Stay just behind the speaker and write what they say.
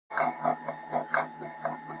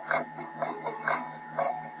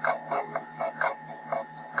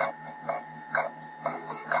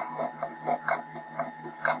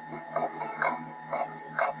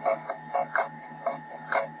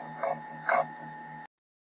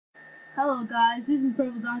Hello guys, this is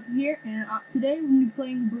Purple Donkey here, and today we're going to be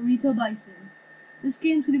playing Burrito Bison. This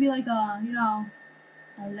game's going to be like a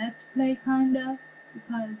let's play kind of,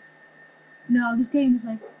 because, this game is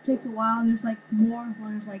takes a while. There's more,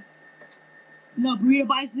 there's Burrito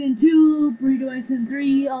Bison 2, Burrito Bison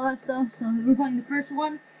 3, all that stuff. So we're playing the first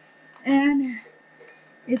one, and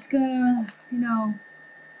it's gonna,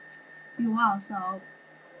 be a while. So,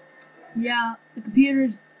 yeah, the computer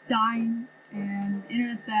is dying. And the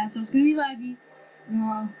internet's bad, so it's gonna be laggy.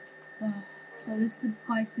 So this is the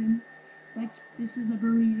bison. This is a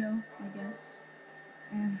burrito, I guess.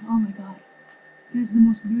 And oh my god, he has the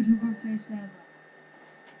most beautiful face ever.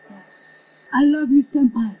 Yes. I love you,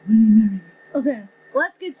 senpai. Will you marry me? Okay,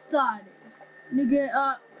 let's get started.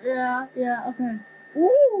 Nigga, yeah, okay.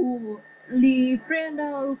 Ooh, the friend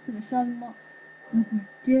looks at the shopping mall. Look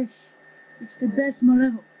at this. It's the best mall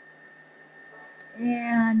ever.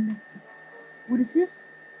 And what is this?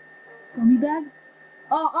 Gummy bag?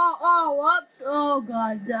 Whoops! Oh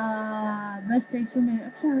god, mistakes were made.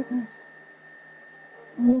 I'm sorry, guys.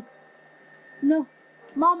 Oh, look. No.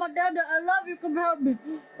 Mama, Dada, I love you, come help me.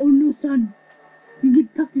 Oh no, son. You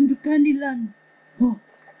get tucked into Candyland. Oh.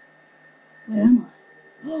 Where am I?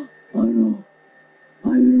 Oh no.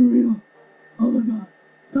 I'm in a Burrito. Oh my god.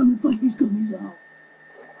 Time to fight these gummies out.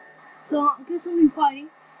 So, I guess I'm gonna be fighting.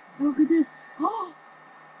 And look at this. Oh!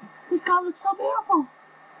 This guy looks so beautiful.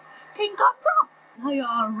 King Cobra. How you're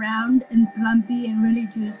all round and plumpy and really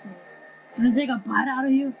juicy. Can I take a bite out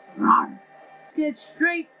of you? Rawr. Let's get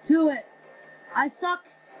straight to it. I suck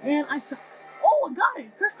and I suck. Oh, I got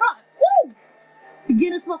it. First try. Woo!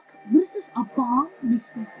 Beginner's luck. What is this? A bomb?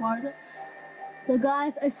 Makes me farther. So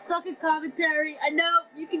guys, I suck at commentary. I know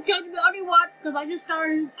you can judge me all you want because I just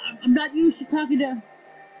started. I'm not used to talking to,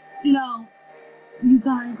 you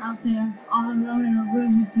guys out there all alone in a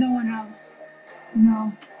room with no one else.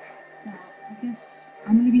 So I guess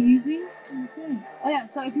I'm gonna be using the thing. Oh yeah,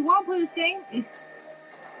 so if you want to play this game,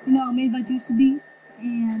 it's made by Juicy Beast,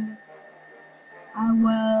 and I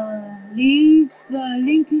will leave the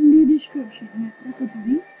link in the description. Yeah, that's a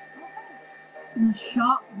police. And a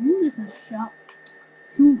shop. Ooh, there's a shop.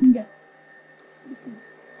 See what we can get. What is this?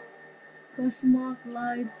 Question mark,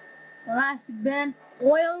 lights, elastic band,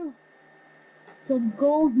 oil. Some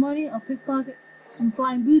gold money, a pickpocket, some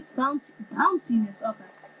flying boots, bounciness, okay,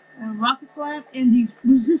 and rocket slam, and these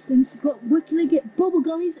resistance. But what can I get? Bubble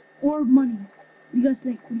gummies or money? What do you guys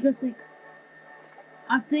think?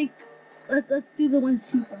 I think let's do the ones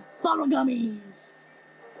cheaper. Bubble gummies.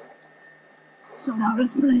 So now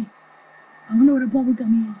let's play. I don't know what a bubble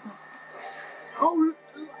gummy is, but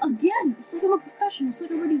again, it's like I'm a professional. It's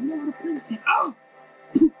like I already know how to play this game. Oh,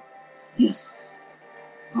 yes,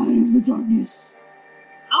 I am the darkness.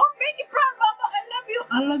 Make you proud, Mama. I love you.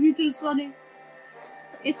 I love you too, Sonny.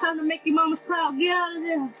 It's time to make your mamas proud. Get out of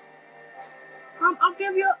there. I'll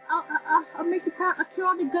give you. I'll make you proud. I'll kill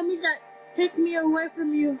all the gummies that take me away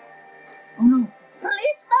from you. Oh no.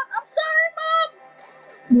 Police, Mom. I'm sorry, Mom.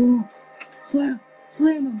 No.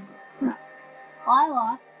 Slam him. Crap. I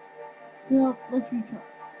lost. So let's retry.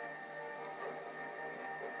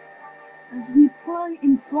 As we try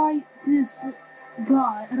and fight this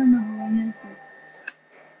guy, I don't know who he is, but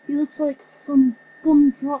he looks like some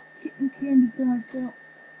gumdrop kitten candy guy, so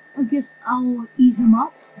I guess I'll eat him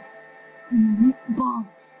up. And bombs.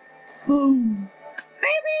 Boom.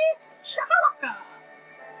 Baby! Shakalaka!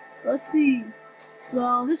 Let's see.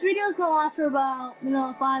 So this video is gonna last for about,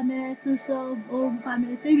 5 minutes or so. Over 5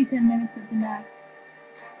 minutes, maybe 10 minutes at the max.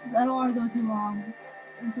 Because I don't want to go too long.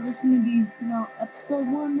 And so this is gonna be, episode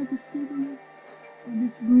 1 of the series of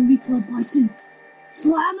this Burrito Bison.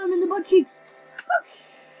 Slam him in the butt cheeks!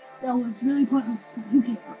 That was really pointless, but who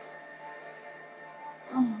cares?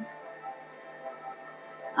 Oh.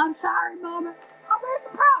 I'm sorry, Mama. I'll make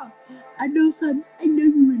you proud. I know, son. I know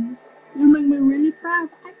you really. You make me really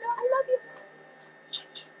proud. I know. I love you.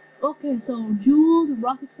 Okay, so jeweled,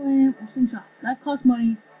 rocket slam, or slingshot. That costs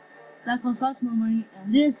money. That costs lots more money.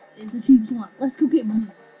 And this is the cheapest one. Let's go get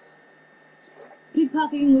money.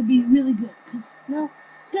 Pickpocketing would be really good, because,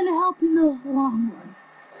 it's gonna help in the long run.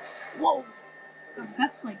 Whoa.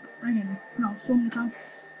 That's like ringing, so many times.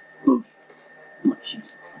 Boosh. Butt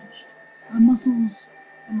cheeks clenched. My muscles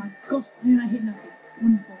and my guts, and I hit nothing.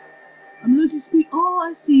 Wonderful. I'm losing speed. Oh,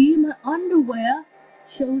 I see. My underwear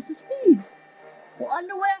shows the speed. Well,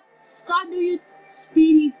 underwear, start doing your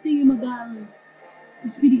speedy thingamagalas. The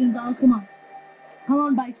Speedy Gonzales, come on. Come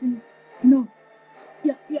on, Bison. No.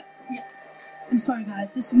 Yeah. I'm sorry,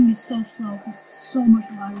 guys. This is gonna be so slow because it's so much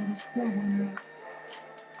louder. This horrible internet.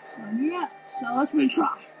 So, yeah. So let's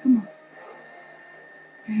retry. Come on.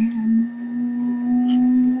 And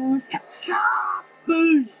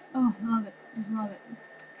Boosh! Oh, love it. Just love it.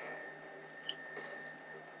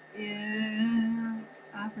 Yeah.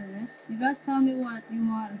 After this, you guys tell me what you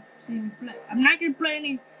want to see me play. I'm not gonna play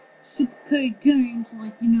any super games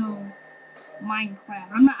like, you know,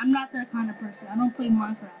 Minecraft. I'm not that kind of person. I don't play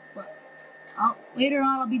Minecraft, but later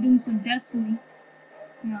on I'll be doing some Destiny,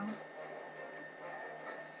 you know.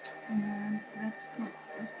 And let's go.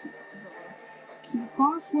 Let's keep going. Keep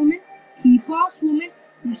on swimming. Keep on swimming.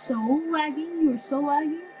 You're so lagging. You're so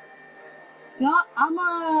lagging. Yeah,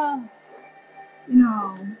 I'm you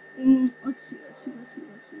know. Let's see.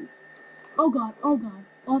 Oh god.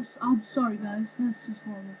 Oops. I'm sorry, guys. That's just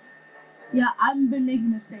horrible. Yeah, I've been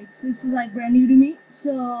making mistakes. This is like brand new to me,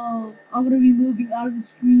 so I'm gonna be moving out of the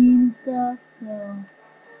screen and stuff. So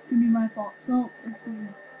it's gonna be my fault. So let's see.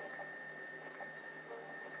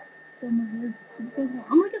 Some of this.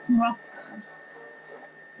 I'm gonna get some rock slams.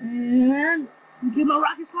 And get my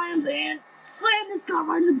rocket slams and slam this guy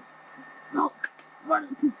right in the. No, right in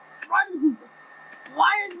the poop. Right in the poop.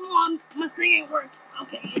 Why is my thing ain't working?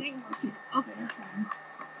 Okay, it ain't working. Okay, that's fine.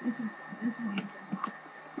 This is fine.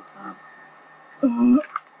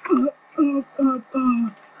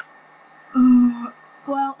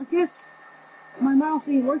 Well, I guess my mouse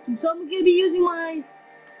ain't working, so I'm gonna be using my.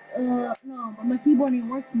 No, but my keyboard ain't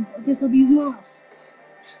working. I guess I'll be using my mouse.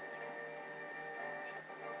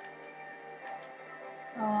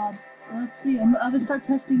 Let's see. I'm gonna start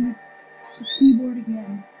testing the keyboard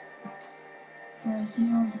again. You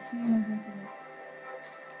know, the keyboard isn't it.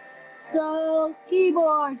 So,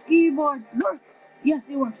 keyboard, work! Yes,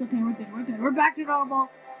 it works. Okay, we're good. We're back to normal.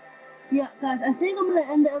 Yeah, guys, I think I'm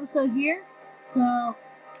gonna end the episode here. So,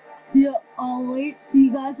 see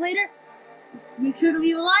you guys later. Make sure to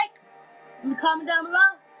leave a like and comment down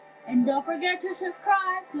below. And don't forget to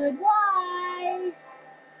subscribe. Goodbye!